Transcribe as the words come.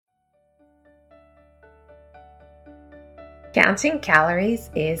Counting calories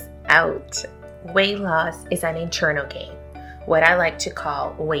is out. Weight loss is an internal game, what I like to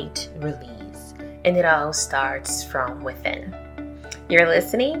call weight release, and it all starts from within. You're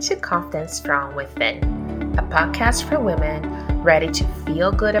listening to Confidence from Within, a podcast for women ready to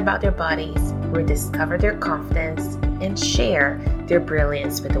feel good about their bodies, rediscover their confidence, and share their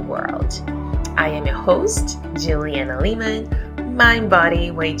brilliance with the world. I am your host, Juliana Lehman, mind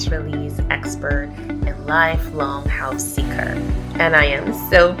body weight release expert and lifelong health seeker. And I am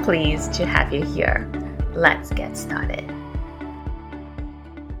so pleased to have you here. Let's get started.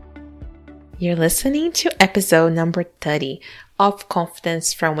 You're listening to episode number 30 of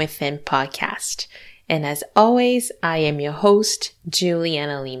Confidence from Within podcast. And as always, I am your host,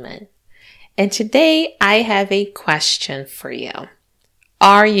 Juliana Lehman. And today I have a question for you.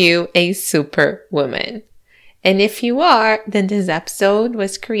 Are you a superwoman? And if you are, then this episode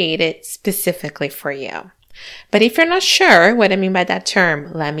was created specifically for you. But if you're not sure what I mean by that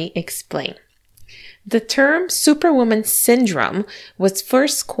term, let me explain. The term superwoman syndrome was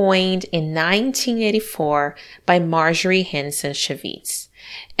first coined in 1984 by Marjorie Henson Chavez.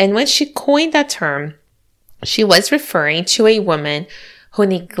 And when she coined that term, she was referring to a woman who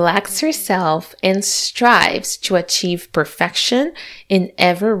neglects herself and strives to achieve perfection in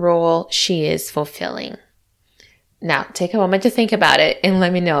every role she is fulfilling. Now, take a moment to think about it and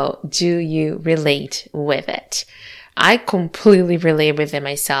let me know, do you relate with it? I completely relate with it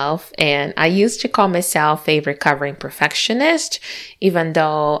myself, and I used to call myself a recovering perfectionist, even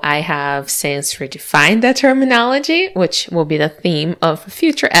though I have since redefined that terminology, which will be the theme of a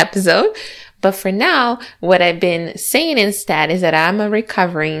future episode. But for now, what I've been saying instead is that I'm a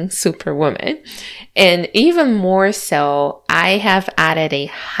recovering superwoman. And even more so, I have added a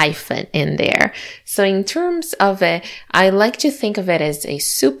hyphen in there. So in terms of it, I like to think of it as a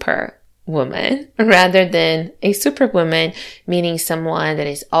superwoman rather than a superwoman, meaning someone that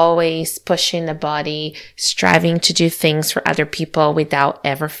is always pushing the body, striving to do things for other people without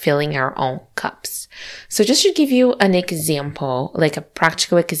ever filling our own cups. So just to give you an example, like a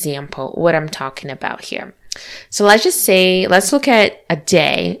practical example, what I'm talking about here. So let's look at a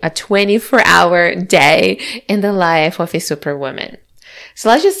day, a 24-hour day in the life of a superwoman. So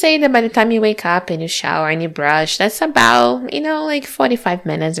let's just say that by the time you wake up and you shower and you brush, that's about, like 45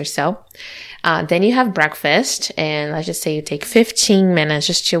 minutes or so. Then you have breakfast, and let's just say you take 15 minutes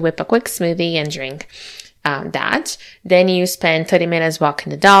just to whip a quick smoothie and drink that. Then you spend 30 minutes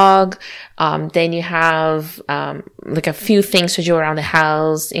walking the dog. Then you have like a few things to do around the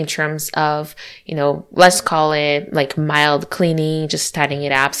house in terms of, let's call it like mild cleaning, just starting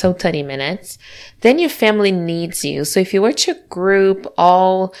it up. So 30 minutes. Then your family needs you. So if you were to group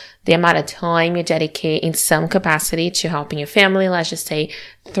all the amount of time you dedicate in some capacity to helping your family, let's just say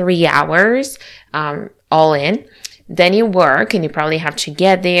 3 hours, all in. Then you work and you probably have to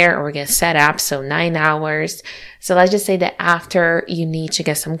get there or get set up. So 9 hours. So let's just say that after you need to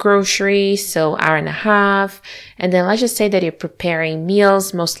get some groceries. So hour and a half. And then let's just say that you're preparing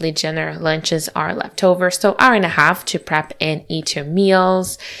meals. Mostly dinner, lunches are left over. So hour and a half to prep and eat your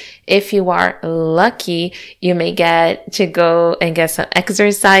meals. If you are lucky, you may get to go and get some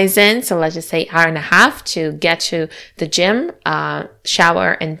exercise in. So let's just say hour and a half to get to the gym,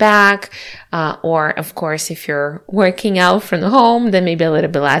 shower and back. Or of course, if you're working out from the home, then maybe a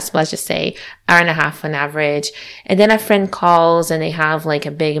little bit less. But let's just say hour and a half on average. And then a friend calls and they have like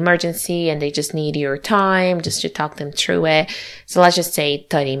a big emergency and they just need your time just to talk them through it. So let's just say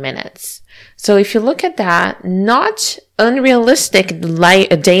 30 minutes. So if you look at that, not unrealistic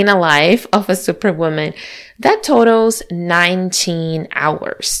a day in the life of a superwoman, that totals 19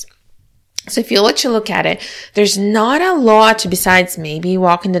 hours. So if you look at it, there's not a lot besides maybe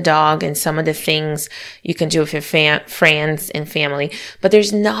walking the dog and some of the things you can do with your friends and family, but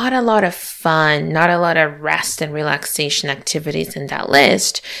there's not a lot of fun, not a lot of rest and relaxation activities in that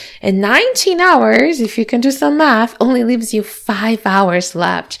list. And 19 hours, if you can do some math, only leaves you 5 hours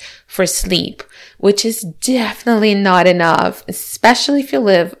left for sleep, which is definitely not enough, especially if you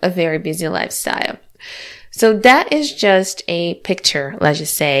live a very busy lifestyle. So that is just a picture, let's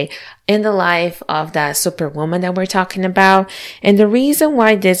just say, in the life of that superwoman that we're talking about. And the reason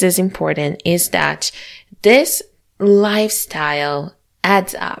why this is important is that this lifestyle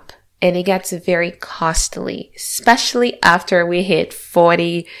adds up and it gets very costly, especially after we hit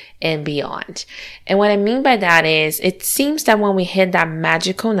 40 and beyond. And what I mean by that is it seems that when we hit that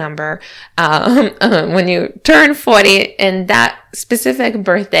magical number, when you turn 40 and that specific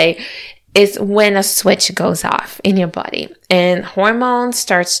birthday, is when a switch goes off in your body and hormones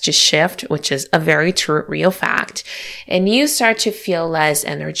starts to shift, which is a very true, real fact. And you start to feel less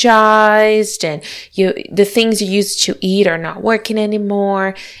energized, and the things you used to eat are not working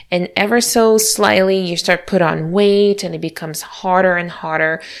anymore. And ever so slightly, you start put on weight, and it becomes harder and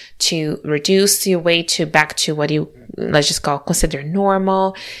harder to reduce your weight to back to what you, let's just consider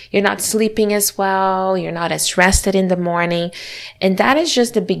normal. You're not sleeping as well. You're not as rested in the morning. And that is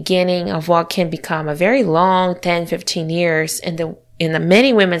just the beginning of what can become a very long 10, 15 years in the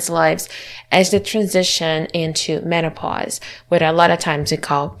many women's lives as the transition into menopause, what a lot of times we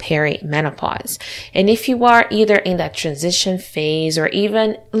call perimenopause. And if you are either in that transition phase or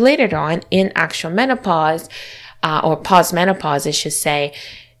even later on in actual menopause, or postmenopause, I should say,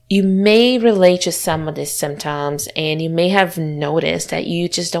 you may relate to some of these symptoms, and you may have noticed that you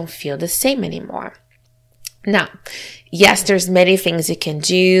just don't feel the same anymore. Now, yes, there's many things you can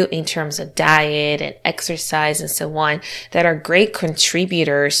do in terms of diet and exercise and so on that are great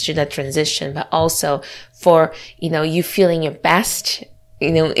contributors to that transition, but also for, you feeling your best,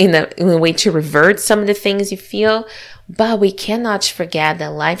 in a way to revert some of the things you feel. But we cannot forget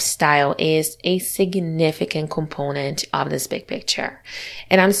that lifestyle is a significant component of this big picture.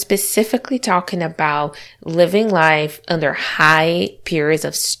 And I'm specifically talking about living life under high periods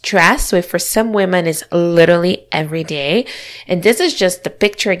of stress, which for some women is literally every day. And this is just the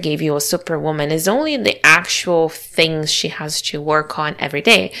picture I gave you of Superwoman is only the actual things she has to work on every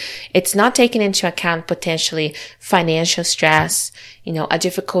day. It's not taking into account potentially financial stress, a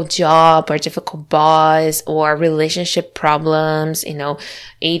difficult job or a difficult boss or relationship problems,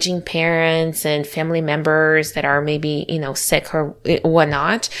 aging parents and family members that are maybe, sick or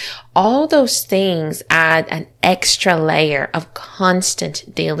whatnot. All those things add an extra layer of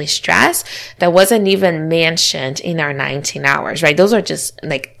constant daily stress that wasn't even mentioned in our 19 hours, right? Those are just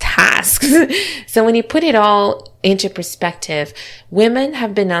like tasks. So when you put it all into perspective, women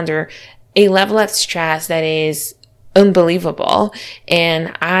have been under a level of stress that is unbelievable.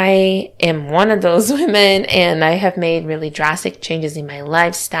 And I am one of those women, and I have made really drastic changes in my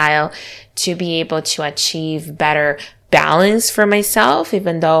lifestyle to be able to achieve better balance for myself,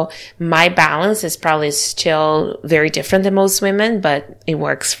 even though my balance is probably still very different than most women, but it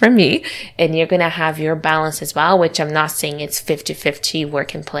works for me. And you're going to have your balance as well, which I'm not saying it's 50-50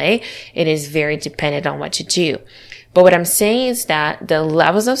 work and play. It is very dependent on what you do. But what I'm saying is that the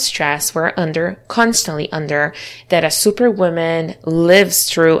levels of stress we're constantly under, that a superwoman lives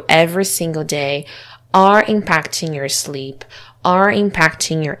through every single day are impacting your sleep, are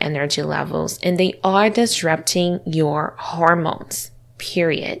impacting your energy levels, and they are disrupting your hormones,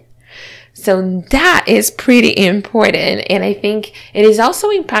 period. So that is pretty important. And I think it is also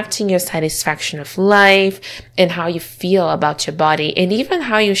impacting your satisfaction of life and how you feel about your body and even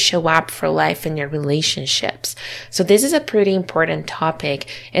how you show up for life in your relationships. So this is a pretty important topic.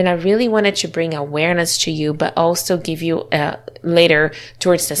 And I really wanted to bring awareness to you, but also give you later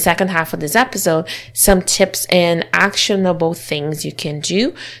towards the second half of this episode, some tips and actionable things you can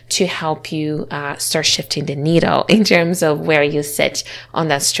do to help you start shifting the needle in terms of where you sit on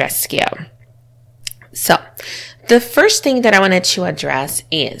that stress scale. So the first thing that I wanted to address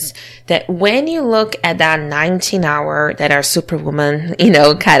is that when you look at that 19-hour that our superwoman,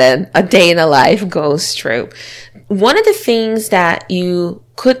 kind of a day in the life goes through, one of the things that you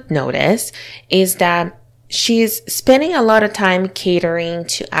could notice is that she's spending a lot of time catering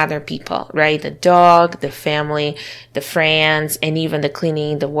to other people, right? The dog, the family, the friends, and even the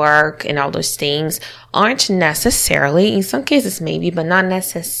cleaning, the work, and all those things aren't necessarily, in some cases maybe, but not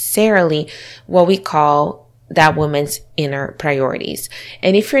necessarily what we call that woman's inner priorities.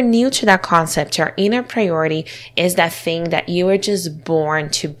 And if you're new to that concept, your inner priority is that thing that you are just born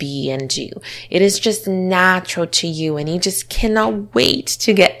to be and do. It is just natural to you, and you just cannot wait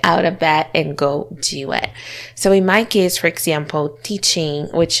to get out of bed and go do it. So in my case, for example, teaching,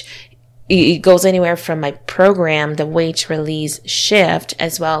 which it goes anywhere from my program, the Weight Release Shift,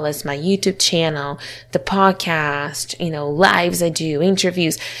 as well as my YouTube channel, the podcast, lives I do,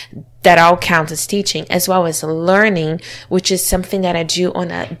 interviews, that all count as teaching, as well as learning, which is something that I do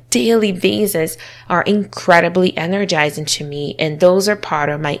on a daily basis, are incredibly energizing to me. And those are part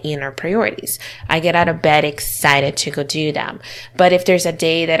of my inner priorities. I get out of bed excited to go do them. But if there's a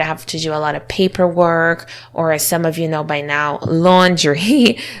day that I have to do a lot of paperwork, or as some of you know by now,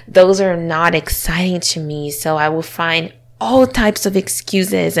 laundry, those are not exciting to me. So I will find all types of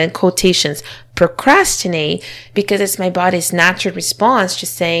excuses and quotations. Procrastinate because it's my body's natural response to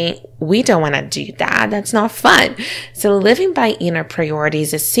saying, we don't want to do that. That's not fun. So living by inner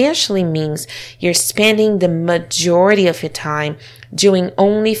priorities essentially means you're spending the majority of your time doing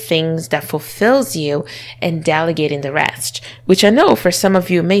only things that fulfills you and delegating the rest, which I know for some of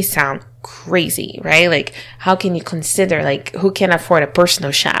you may sound crazy, right? Like, how can you consider, like, who can afford a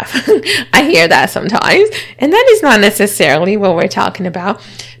personal chef? I hear that sometimes. And that is not necessarily what we're talking about.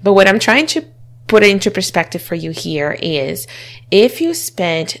 But what I'm trying to put it into perspective for you here is, if you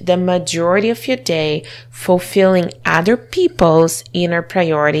spend the majority of your day fulfilling other people's inner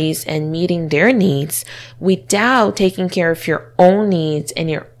priorities and meeting their needs without taking care of your own needs and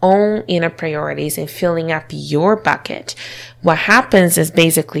your own inner priorities and filling up your bucket, what happens is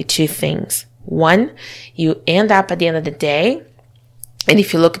basically two things. One, you end up at the end of the day, and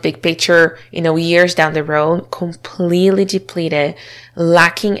if you look big picture, years down the road, completely depleted,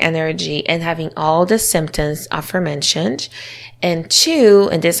 lacking energy, and having all the symptoms aforementioned. And two,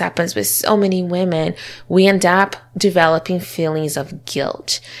 and this happens with so many women, we end up developing feelings of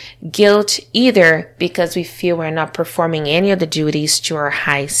guilt. Guilt either because we feel we're not performing any of the duties to our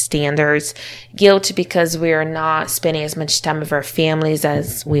high standards. Guilt because we are not spending as much time with our families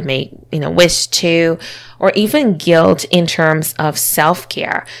as we may, wish to. Or even guilt in terms of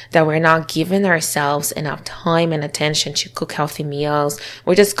self-care, that we're not giving ourselves enough time and attention to cook healthy meals.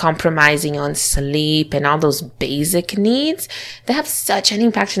 We're just compromising on sleep and all those basic needs that have such an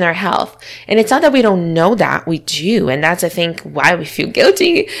impact on our health. And it's not that we don't know that, we do. And that's, I think, why we feel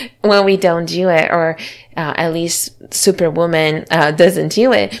guilty when we don't do it, or at least Superwoman doesn't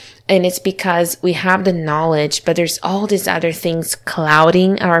do it. And it's because we have the knowledge, but there's all these other things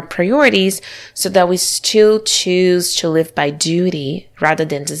clouding our priorities so that we still choose to live by duty rather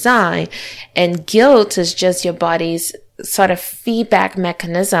than design. And guilt is just your body's sort of feedback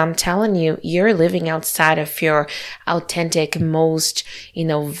mechanism telling you you're living outside of your authentic, most,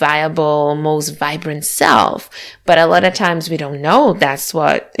 viable, most vibrant self. But a lot of times we don't know that's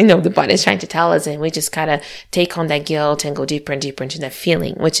what, the body is trying to tell us. And we just kind of take on that guilt and go deeper and deeper into that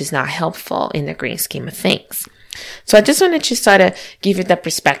feeling, which is not helpful in the grand scheme of things. So I just wanted to sort of give you that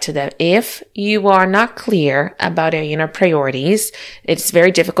perspective that if you are not clear about your inner priorities, it's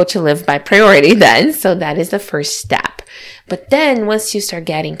very difficult to live by priority then. So that is the first step. But then once you start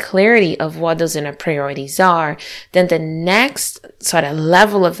getting clarity of what those inner priorities are, then the next sort of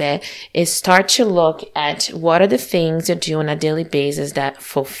level of it is start to look at what are the things you do on a daily basis that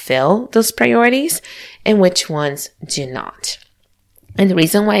fulfill those priorities and which ones do not. And the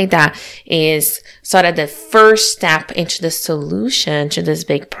reason why that is sort of the first step into the solution to this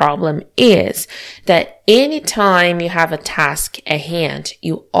big problem is that anytime you have a task at hand,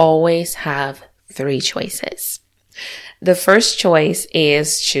 you always have three choices. The first choice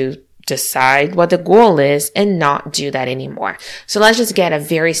is to decide what the goal is and not do that anymore. So let's just get a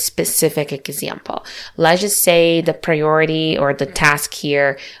very specific example. Let's just say the priority or the task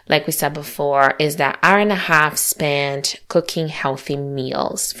here, like we said before, is that hour and a half spent cooking healthy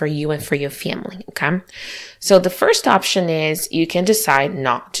meals for you and for your family. Okay. So the first option is you can decide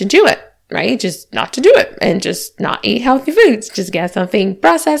not to do it. Right? Just not to do it and just not eat healthy foods. Just get something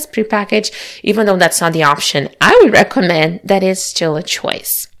processed, prepackaged. Even though that's not the option I would recommend, that is still a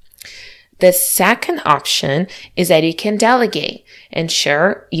choice. The second option is that you can delegate. And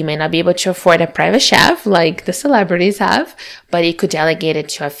sure, you may not be able to afford a private chef like the celebrities have, but you could delegate it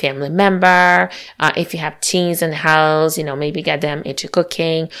to a family member. If you have teens in the house, maybe get them into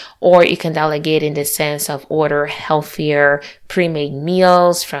cooking, or you can delegate in the sense of order healthier pre-made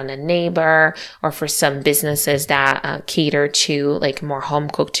meals from the neighbor, or for some businesses that cater to like more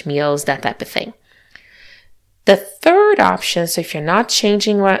home-cooked meals, that type of thing. The third option, so if you're not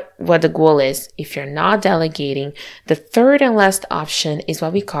changing what the goal is, if you're not delegating, the third and last option is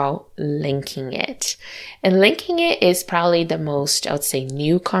what we call linking it. And linking it is probably the most, I would say,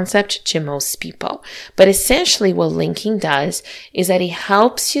 new concept to most people. But essentially what linking does is that it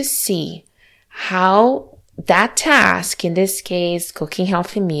helps you see how that task, in this case, cooking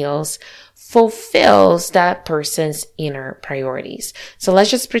healthy meals, fulfills that person's inner priorities. So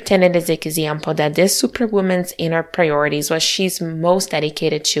let's just pretend in this example that this superwoman's inner priorities, what she's most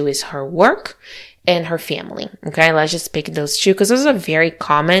dedicated to is her work and her family. Okay, let's just pick those two because those are very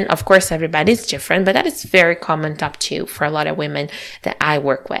common. Of course, everybody's different, but that is very common top two for a lot of women that I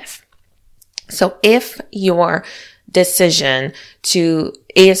work with. So if your decision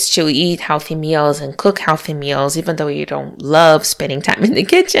is to eat healthy meals and cook healthy meals, even though you don't love spending time in the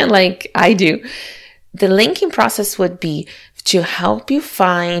kitchen like I do, the linking process would be to help you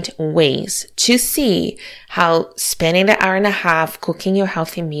find ways to see how spending the hour and a half cooking your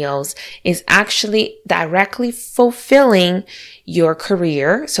healthy meals is actually directly fulfilling your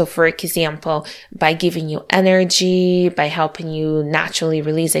career. So for example, by giving you energy, by helping you naturally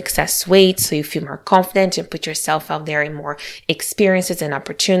release excess weight so you feel more confident and put yourself out there in more experiences and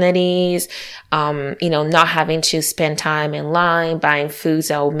opportunities, not having to spend time in line buying foods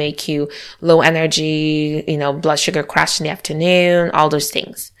that will make you low energy, blood sugar crash in the afternoon, all those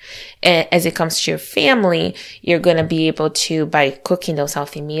things. And as it comes to your family, you're going to be able to, by cooking those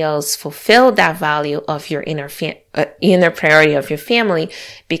healthy meals, fulfill that value of your inner priority of your family,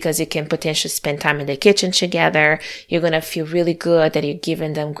 because you can potentially spend time in the kitchen together. You're going to feel really good that you're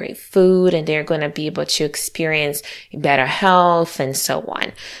giving them great food, and they're going to be able to experience better health and so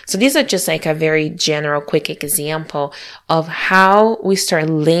on. So these are just like a very general, quick example of how we start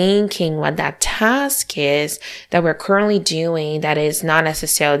linking what that task is that we're currently doing that is not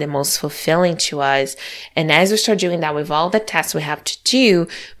necessarily the most fulfilling to us. And as we start doing that with all the tasks we have to do,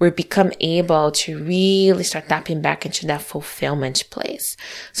 we become able to really start tapping back into that fulfillment place.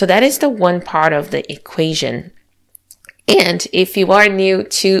 So that is the one part of the equation. And if you are new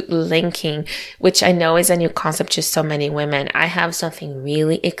to linking, which I know is a new concept to so many women, I have something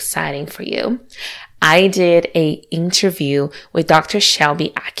really exciting for you. I did an interview with Dr.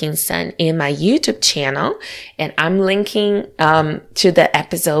 Shelby Atkinson in my YouTube channel, and I'm linking to the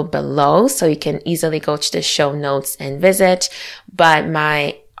episode below so you can easily go to the show notes and visit. But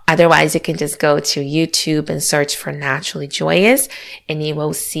otherwise, you can just go to YouTube and search for Naturally Joyous, and you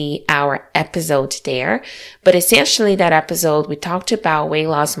will see our episode there. But essentially, that episode, we talked about weight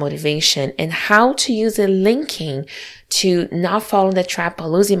loss motivation and how to use the linking to not fall in the trap of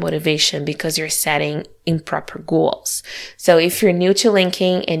losing motivation because you're setting improper goals. So if you're new to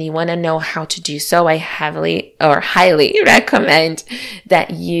linking and you want to know how to do so, I highly recommend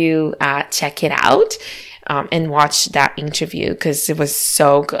that you check it out. And watch that interview because it was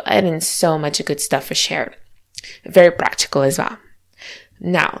so good and so much good stuff was shared. Very practical as well.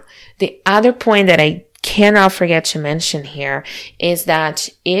 Now, the other point that I cannot forget to mention here is that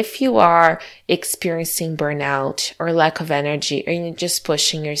if you are experiencing burnout or lack of energy, or you're just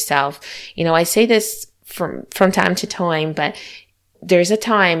pushing yourself, I say this from time to time, but there's a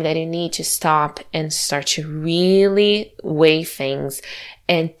time that you need to stop and start to really weigh things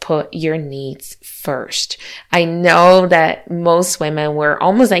and put your needs first. I know that most women were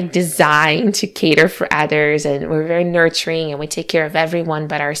almost like designed to cater for others, and we're very nurturing and we take care of everyone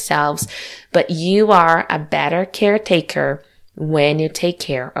but ourselves. But you are a better caretaker when you take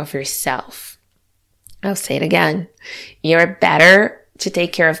care of yourself. I'll say it again. You're better to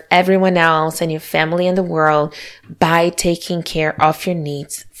take care of everyone else and your family and the world by taking care of your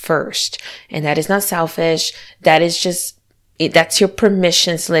needs first. And that is not selfish. That is just that's your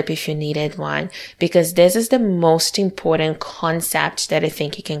permission slip if you needed one, because this is the most important concept that I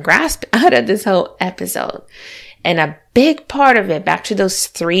think you can grasp out of this whole episode. And a big part of it, back to those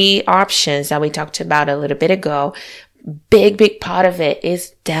 3 options that we talked about a little bit ago, big part of it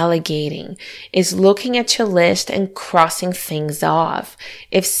is delegating, is looking at your list and crossing things off.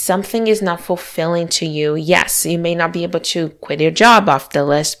 If something is not fulfilling to you, yes, you may not be able to quit your job off the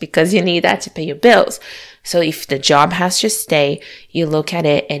list because you need that to pay your bills. So if the job has to stay, you look at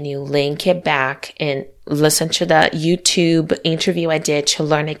it and you link it back and listen to the YouTube interview I did to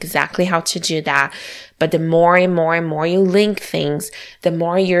learn exactly how to do that. But the more and more you link things, the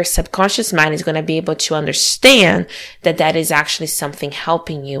more your subconscious mind is going to be able to understand that that is actually something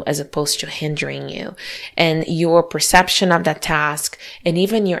helping you as opposed to hindering you. And your perception of that task and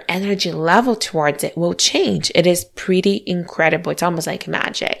even your energy level towards it will change. It is pretty incredible. It's almost like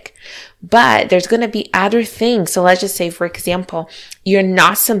magic. But there's going to be other things. So let's just say, for example, you're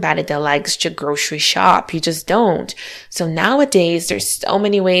not somebody that likes to grocery shop. You just don't. So nowadays, there's so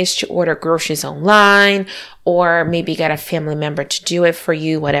many ways to order groceries online, or maybe get a family member to do it for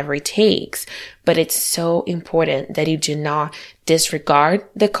you, whatever it takes. But it's so important that you do not disregard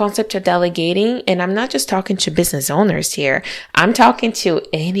the concept of delegating. And I'm not just talking to business owners here. I'm talking to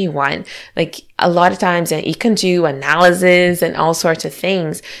anyone. Like a lot of times you can do analysis and all sorts of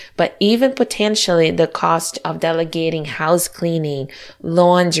things, but even potentially the cost of delegating house cleaning,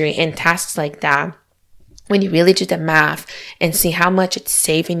 laundry, and tasks like that, when you really do the math and see how much it's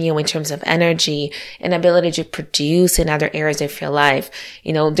saving you in terms of energy and ability to produce in other areas of your life,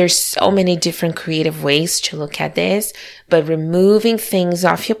 there's so many different creative ways to look at this, but removing things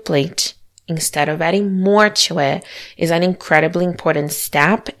off your plate instead of adding more to it is an incredibly important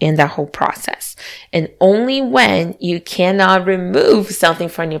step in the whole process. And only when you cannot remove something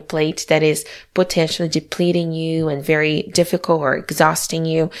from your plate that is potentially depleting you and very difficult or exhausting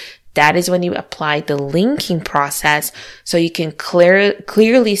you, that is when you apply the linking process, so you can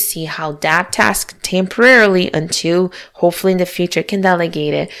clearly see how that task temporarily, until hopefully in the future can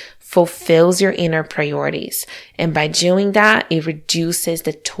delegate it, fulfills your inner priorities. And by doing that, it reduces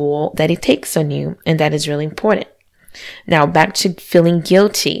the toll that it takes on you. And that is really important. Now, back to feeling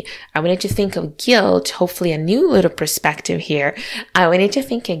guilty. I wanted to think of guilt, hopefully a new little perspective here. I wanted to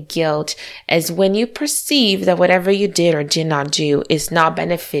think of guilt as when you perceive that whatever you did or did not do is not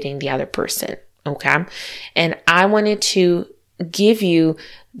benefiting the other person. Okay. And I wanted to give you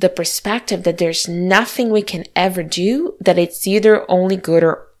the perspective that there's nothing we can ever do that it's either only good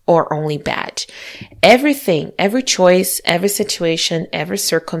or only bad. Everything, every choice, every situation, every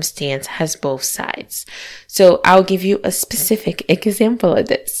circumstance has both sides. So I'll give you a specific example of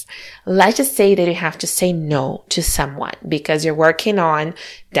this. Let's just say that you have to say no to someone because you're working on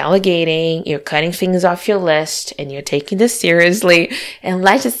delegating, you're cutting things off your list, and you're taking this seriously. And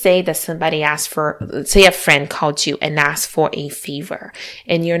let's just say that somebody asked for, say a friend called you and asked for a favor,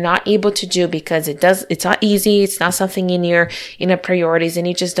 and you're not able to do because it's not easy, it's not something in your priorities, and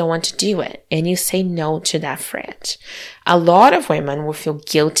you just don't want to do it. And you say no to that friend. A lot of women will feel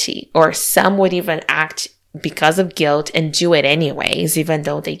guilty, or some would even act because of guilt and do it anyways, even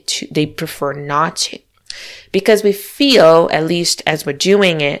though they prefer not to. Because we feel, at least as we're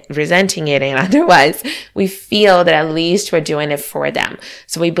doing it, resenting it, and otherwise, we feel that at least we're doing it for them.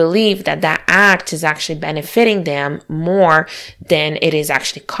 So we believe that that act is actually benefiting them more than it is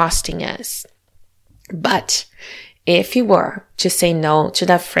actually costing us. But if you were to say no to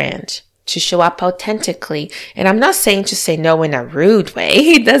that friend, to show up authentically, and I'm not saying to say no in a rude way,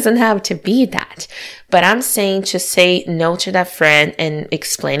 it doesn't have to be that, but I'm saying to say no to that friend and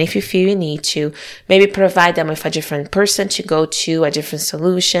explain if you feel you need to, maybe provide them with a different person to go to, a different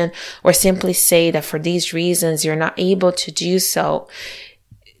solution, or simply say that for these reasons you're not able to do so.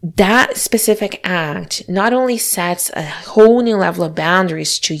 That specific act not only sets a whole new level of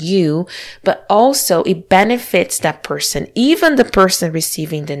boundaries to you, but also it benefits that person, even the person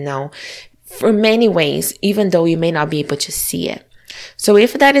receiving the no, for many ways, even though you may not be able to see it. So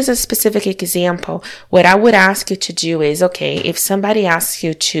if that is a specific example, what I would ask you to do is, okay, if somebody asks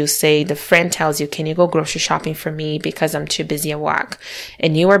you to, say the friend tells you, can you go grocery shopping for me because I'm too busy at work,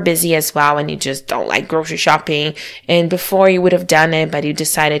 and you are busy as well and you just don't like grocery shopping, and before you would have done it, but you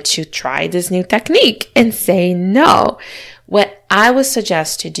decided to try this new technique and say no. What I would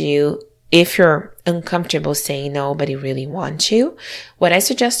suggest to do, if you're uncomfortable saying no, but you really want to, what I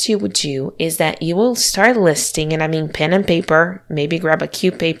suggest you would do is that you will start listing, and I mean pen and paper, maybe grab a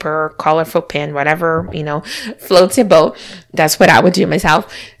cute paper, colorful pen, whatever, floats your boat. That's what I would do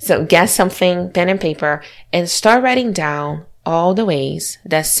myself. So get something, pen and paper, and start writing down all the ways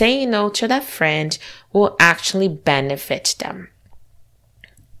that saying no to that friend will actually benefit them.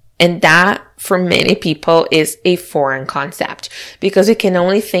 And that, for many people, is a foreign concept because we can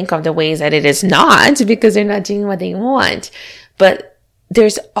only think of the ways that it is not, because they're not doing what they want. But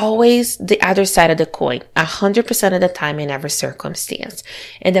there's always the other side of the coin, 100% of the time in every circumstance.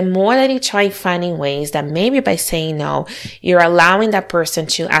 And the more that you try finding ways that maybe by saying no, you're allowing that person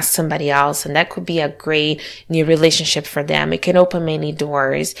to ask somebody else, and that could be a great new relationship for them. It can open many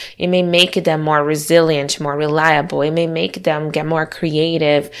doors. It may make them more resilient, more reliable. It may make them get more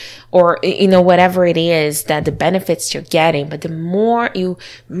creative, or, whatever it is that the benefits you're getting. But the more you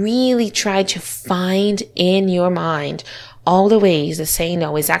really try to find in your mind all the ways that saying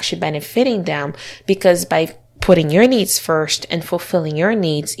no is actually benefiting them, because by putting your needs first and fulfilling your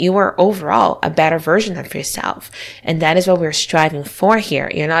needs, you are overall a better version of yourself. And that is what we're striving for here.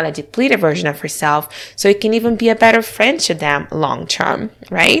 You're not a depleted version of yourself, so you can even be a better friend to them long term,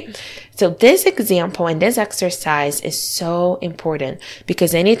 right? So this example and this exercise is so important,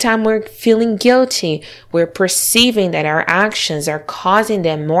 because anytime we're feeling guilty, we're perceiving that our actions are causing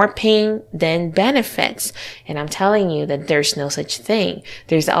them more pain than benefits. And I'm telling you that there's no such thing.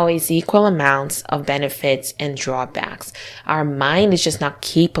 There's always equal amounts of benefits and drawbacks. Our mind is just not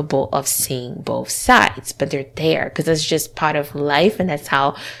capable of seeing both sides, but they're there because it's just part of life, and that's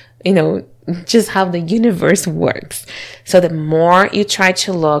how, just how the universe works. So the more you try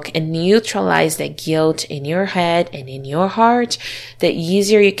to look and neutralize that guilt in your head and in your heart, the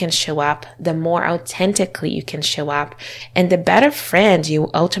easier you can show up, the more authentically you can show up, and the better friend you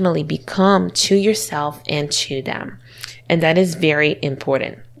ultimately become to yourself and to them. And that is very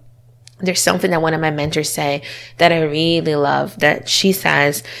important. There's something that one of my mentors say that I really love, that she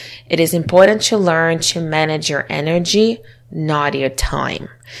says, it is important to learn to manage your energy, not your time.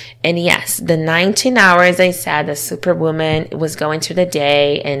 And yes, the 19 hours I said the superwoman was going through the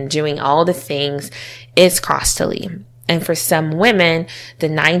day and doing all the things is costly. And for some women, the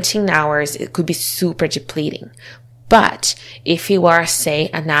 19 hours, it could be super depleting. But if you are, say,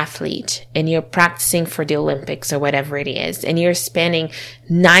 an athlete and you're practicing for the Olympics or whatever it is, and you're spending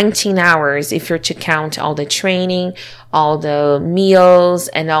 19 hours, if you're to count all the training, all the meals,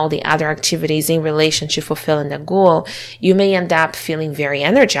 and all the other activities in relation to fulfilling the goal, you may end up feeling very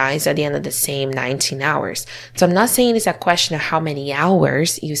energized at the end of the same 19 hours. So I'm not saying it's a question of how many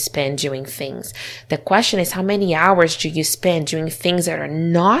hours you spend doing things. The question is, how many hours do you spend doing things that are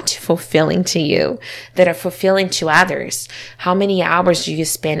not fulfilling to you, that are fulfilling to others? How many hours do you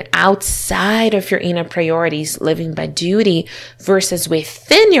spend outside of your inner priorities, living by duty, versus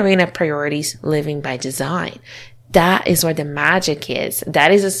within your inner priorities, living by design? That is where the magic is.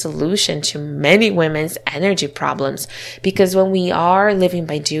 That is a solution to many women's energy problems. Because when we are living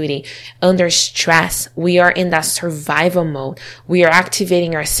by duty, under stress, we are in that survival mode. We are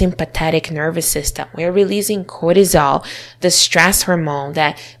activating our sympathetic nervous system. We are releasing cortisol, the stress hormone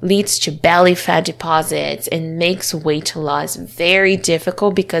that leads to belly fat deposits and makes weight loss very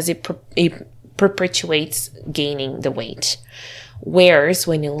difficult because it perpetuates gaining the weight. Whereas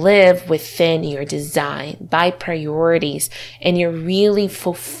when you live within your design by priorities and you're really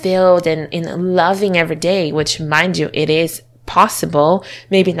fulfilled and in loving every day, which mind you, it is possible,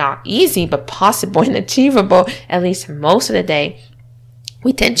 maybe not easy, but possible and achievable, at least most of the day,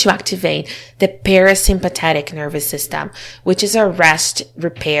 we tend to activate the parasympathetic nervous system, which is our rest,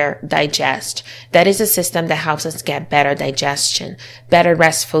 repair, digest. That is a system that helps us get better digestion, better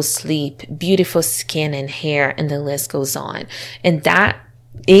restful sleep, beautiful skin and hair, and the list goes on. And that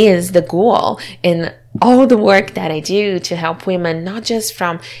is the goal in all the work that I do to help women, not just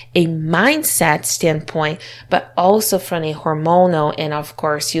from a mindset standpoint, but also from a hormonal and, of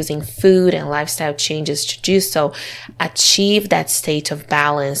course, using food and lifestyle changes to do so, achieve that state of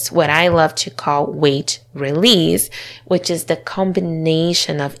balance, what I love to call weight release, which is the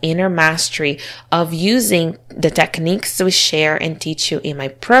combination of inner mastery of using the techniques we share and teach you in my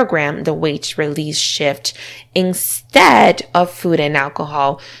program, the weight release shift, instead of food and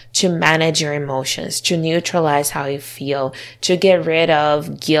alcohol, to manage your emotions, to neutralize how you feel, to get rid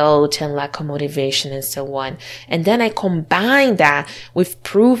of guilt and lack of motivation and so on. And then I combine that with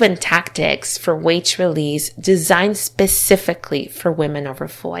proven tactics for weight release designed specifically for women over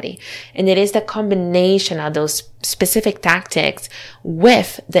 40. And it is the combination of those specific tactics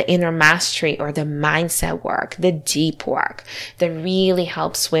with the inner mastery or the mindset work, the deep work that really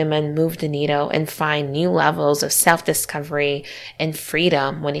helps women move the needle and find new levels of self-discovery and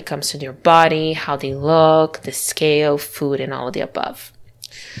freedom when it comes to their body, how they look, the scale, food, and all of the above.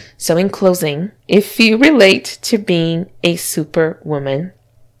 So in closing, if you relate to being a superwoman,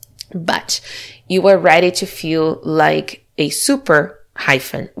 but you are ready to feel like a super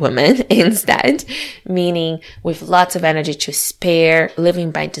woman instead, meaning with lots of energy to spare, living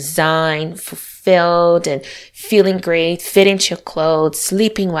by design, fulfilled and feeling great, fitting into your clothes,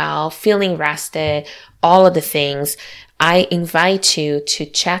 sleeping well, feeling rested, all of the things, I invite you to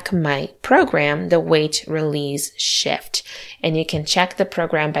check my program, the Weight Release Shift. And you can check the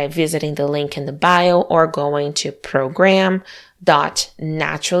program by visiting the link in the bio or going to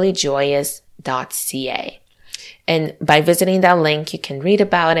program.naturallyjoyous.ca. And by visiting that link, you can read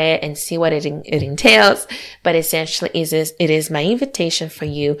about it and see what it entails. But essentially, it is my invitation for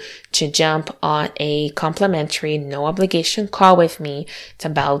you to jump on a complimentary, no obligation call with me. It's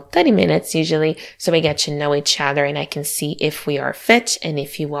about 30 minutes usually. So we get to know each other and I can see if we are fit and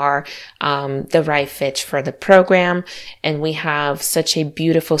if you are the right fit for the program. And we have such a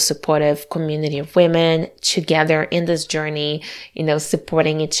beautiful, supportive community of women together in this journey,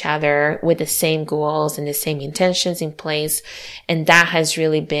 supporting each other with the same goals and the same intentions in place. And that has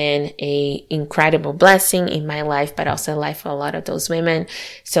really been a incredible blessing in my life, but also the life of a lot of those women.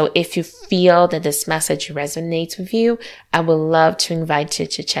 So if you feel that this message resonates with you, I would love to invite you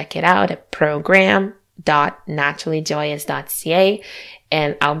to check it out at program.naturallyjoyous.ca.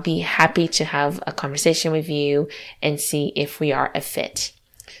 And I'll be happy to have a conversation with you and see if we are a fit.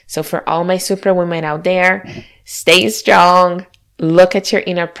 So for all my superwomen out there, stay strong. Look at your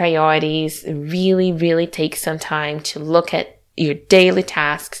inner priorities. Really, really take some time to look at your daily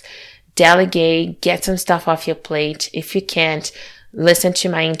tasks. Delegate. Get some stuff off your plate. If you can't, listen to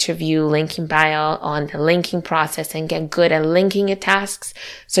my interview, link in bio on the linking process, and get good at linking your tasks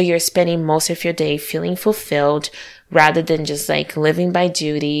so you're spending most of your day feeling fulfilled rather than just like living by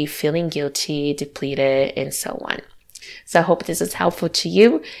duty, feeling guilty, depleted, and so on. So I hope this was helpful to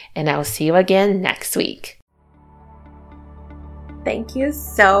you, and I'll see you again next week. Thank you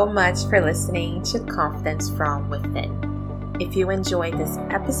so much for listening to Confidence from Within. If you enjoyed this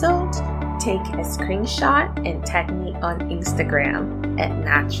episode, take a screenshot and tag me on Instagram at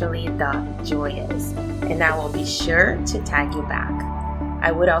naturally.joyous, and I will be sure to tag you back.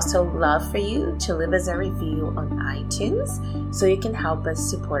 I would also love for you to leave us a review on iTunes so you can help us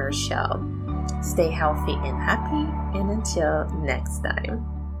support our show. Stay healthy and happy, and until next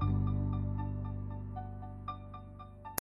time.